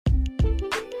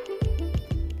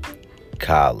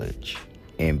college,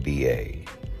 NBA,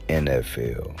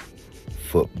 NFL,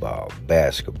 football,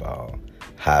 basketball,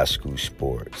 high school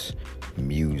sports,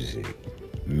 music,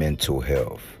 mental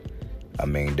health. I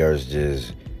mean,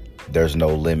 there's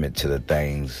no limit to the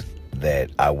things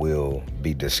that I will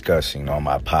be discussing on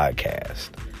my podcast.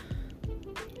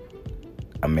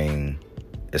 I mean,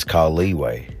 it's called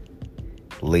Leeway.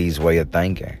 Lee's way of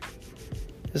thinking.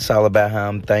 It's all about how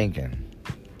I'm thinking.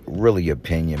 Really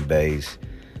opinion based.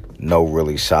 No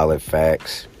really solid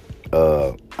facts.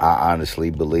 I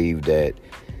honestly believe that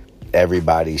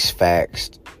everybody's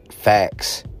facts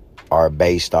are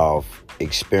based off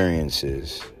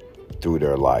experiences through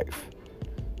their life.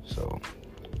 So,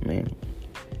 I mean,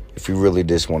 if you really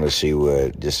just want to see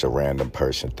what just a random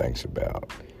person thinks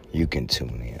about, you can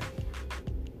tune in.